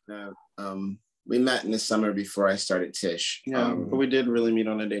no, we met in the summer before I started Tish. But we did really meet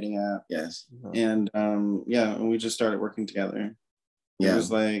on a dating app. Yes. And and we just started working together. It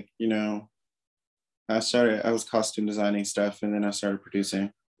was like, I was costume designing stuff, and then I started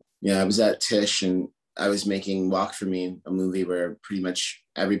producing. Yeah, I was at Tish, and I was making Walk For Me, a movie where pretty much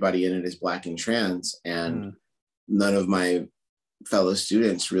everybody in it is Black and trans, and none of my fellow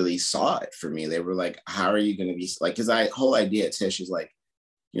students really saw it for me. They were like, how are you going to be like, because whole idea at Tish is like,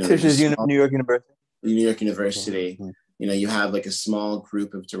 Tish is New York University. New York University. You have like a small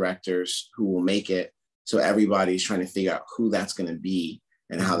group of directors who will make it, so everybody's trying to figure out who that's going to be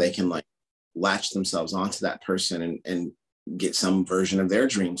and how they can like latch themselves onto that person and get some version of their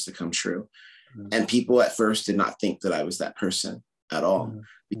dreams to come true. And people at first did not think that I was that person at all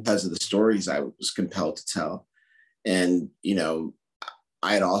because of the stories I was compelled to tell. And,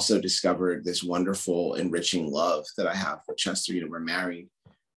 I had also discovered this wonderful, enriching love that I have for Chester. We're married,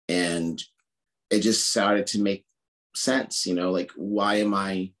 and it just started to make sense, like, why am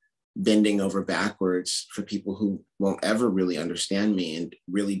I bending over backwards for people who won't ever really understand me and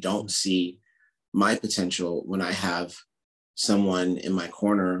really don't see my potential when I have someone in my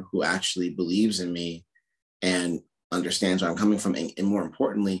corner who actually believes in me and understands where I'm coming from, and more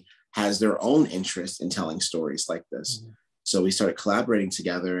importantly, has their own interest in telling stories like this. So we started collaborating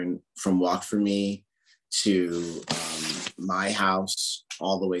together, and from Walk For Me to My House,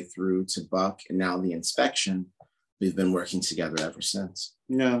 all the way through to Buck, and now The Inspection, we've been working together ever since.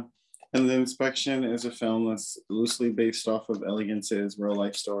 Yeah. And The Inspection is a film that's loosely based off of Elegance's real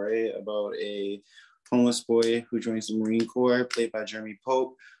life story about a homeless boy who joins the Marine Corps, played by Jeremy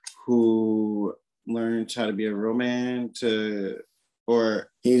Pope, who learned how to be a real man,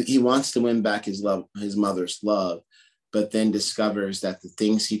 or he wants to win back his mother's love, but then discovers that the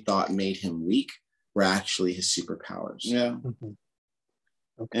things he thought made him weak were actually his superpowers. Yeah.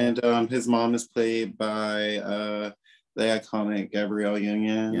 Okay. And his mom is played by the iconic Gabrielle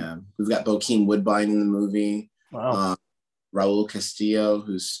Union. Yeah, we've got Bokeem Woodbine in the movie. Wow. Raul Castillo,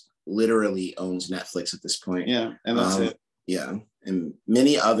 who's literally owns Netflix at this point. Yeah, and that's it. Yeah, and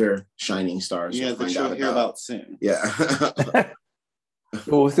many other shining stars. Yeah, that you'll hear about soon. Yeah.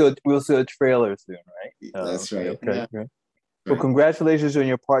 we'll see a trailer soon, right? That's right. Okay. Yeah. Right. Well, congratulations on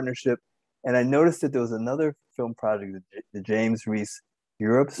your partnership. And I noticed that there was another film project, the James Reese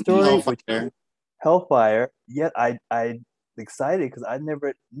Europe story, Hellfire. Yet I excited because I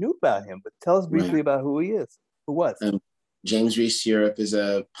never knew about him. But tell us briefly about who he is. Who was? James Reese Europe is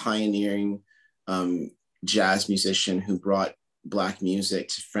a pioneering jazz musician who brought Black music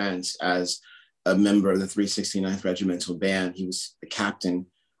to France as a member of the 369th Regimental Band. He was a captain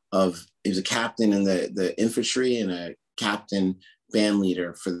in the infantry and a captain band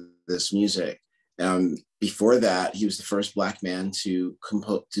leader for this music. Before that, he was the first Black man to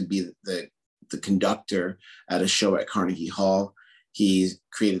be the conductor at a show at Carnegie Hall. He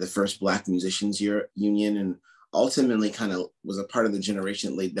created the first Black Musicians Union, and ultimately kind of was a part of the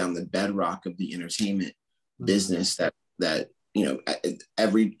generation that laid down the bedrock of the entertainment business that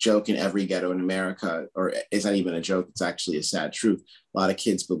every joke in every ghetto in America, or it's not even a joke, it's actually a sad truth. A lot of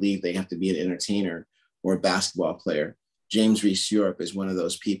kids believe they have to be an entertainer or a basketball player. James Reese Europe is one of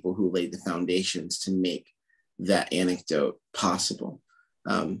those people who laid the foundations to make that anecdote possible.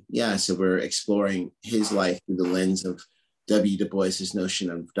 So we're exploring his life through the lens of W. Du Bois's notion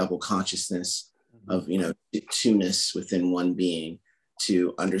of double consciousness, of two-ness within one being,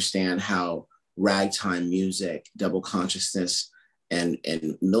 to understand how ragtime music, double consciousness, and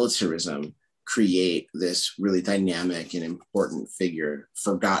militarism create this really dynamic and important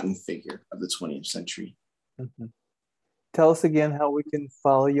forgotten figure of the 20th century. Mm-hmm. Tell us again how we can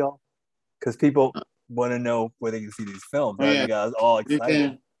follow y'all, because people want to know where they can see these films. You guys all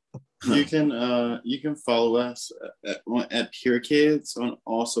excited. You can follow us at Pier Kids on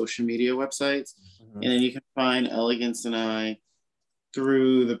all social media websites, and then you can find Elegance and I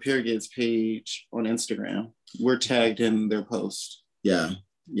through the Pier Kids page on Instagram. We're tagged in their post. Yeah,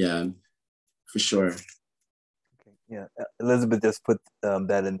 for sure. Okay. Yeah, Elizabeth just put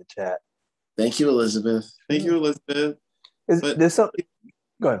that in the chat. Thank you, Elizabeth. Thank you, Elizabeth. There's something.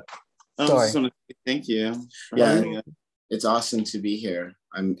 Go ahead. I just want to say thank you. It's awesome to be here.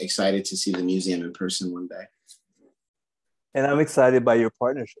 I'm excited to see the museum in person one day. And I'm excited by your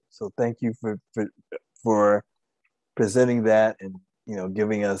partnership. So thank you for presenting that and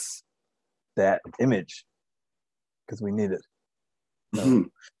giving us that image, because we need it. So,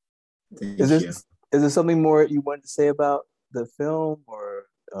 is there something more you wanted to say about the film or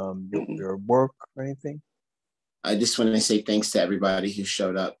your work or anything? I just want to say thanks to everybody who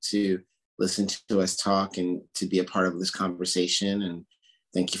showed up to listen to us talk and to be a part of this conversation. And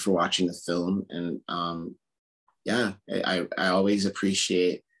thank you for watching the film. And I always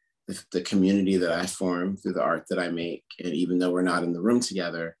appreciate the community that I form through the art that I make. And even though we're not in the room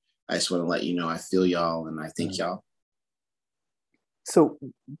together, I just want to let you know I feel y'all and I thank y'all. So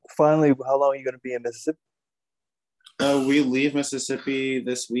finally, how long are you going to be in Mississippi? We leave Mississippi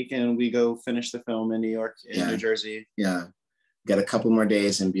this weekend. We go finish the film in New York and New Jersey. Yeah. Got a couple more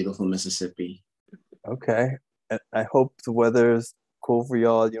days in beautiful Mississippi. Okay. And I hope the weather's cool for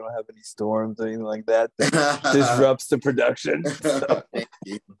y'all. You don't have any storms or anything like that disrupts the production. So. Thank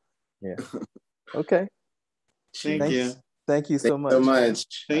you. Yeah. Okay. Thank you. Thank you so much.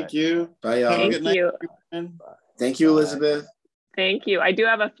 Thank you. Bye, y'all. Thank you. Thank you, Elizabeth. Thank you. I do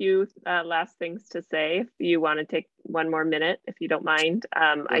have a few last things to say. If you want to take one more minute, if you don't mind.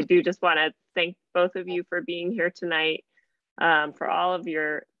 I do just want to thank both of you for being here tonight, for all of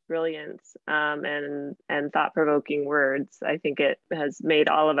your brilliance and thought-provoking words. I think it has made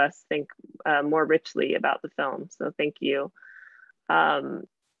all of us think more richly about the film. So thank you.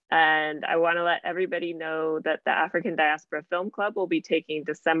 And I want to let everybody know that the African Diaspora Film Club will be taking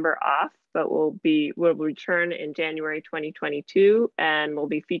December off, but will return in January 2022, and we'll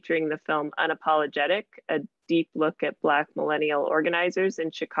be featuring the film Unapologetic, a deep look at Black millennial organizers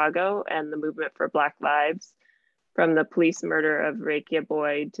in Chicago and the movement for Black lives, from the police murder of Rekia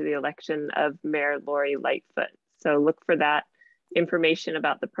Boyd to the election of Mayor Lori Lightfoot. So look for that information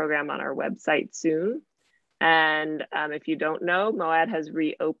about the program on our website soon. And if you don't know, MoAD has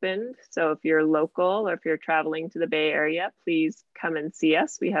reopened. So if you're local or if you're traveling to the Bay Area, please come and see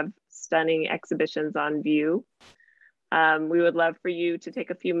us. We have stunning exhibitions on view. We would love for you to take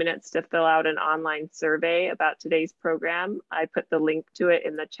a few minutes to fill out an online survey about today's program. I put the link to it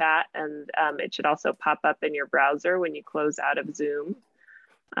in the chat, and it should also pop up in your browser when you close out of Zoom.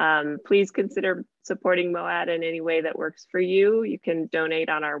 Please consider supporting MoAD in any way that works for you. You can donate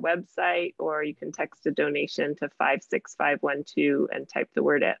on our website, or you can text a donation to 56512 and type the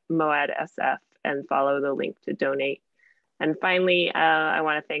word MoAD SF and follow the link to donate. And finally, I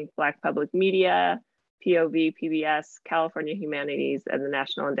want to thank Black Public Media, POV, PBS, California Humanities, and the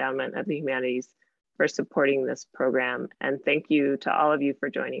National Endowment of the Humanities for supporting this program. And thank you to all of you for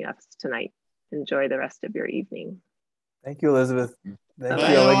joining us tonight. Enjoy the rest of your evening. Thank you, Elizabeth. Thank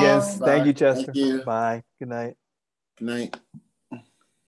Bye. you, Elegance. Bye. Thank you, Chester. Thank you. Bye. Good night. Good night.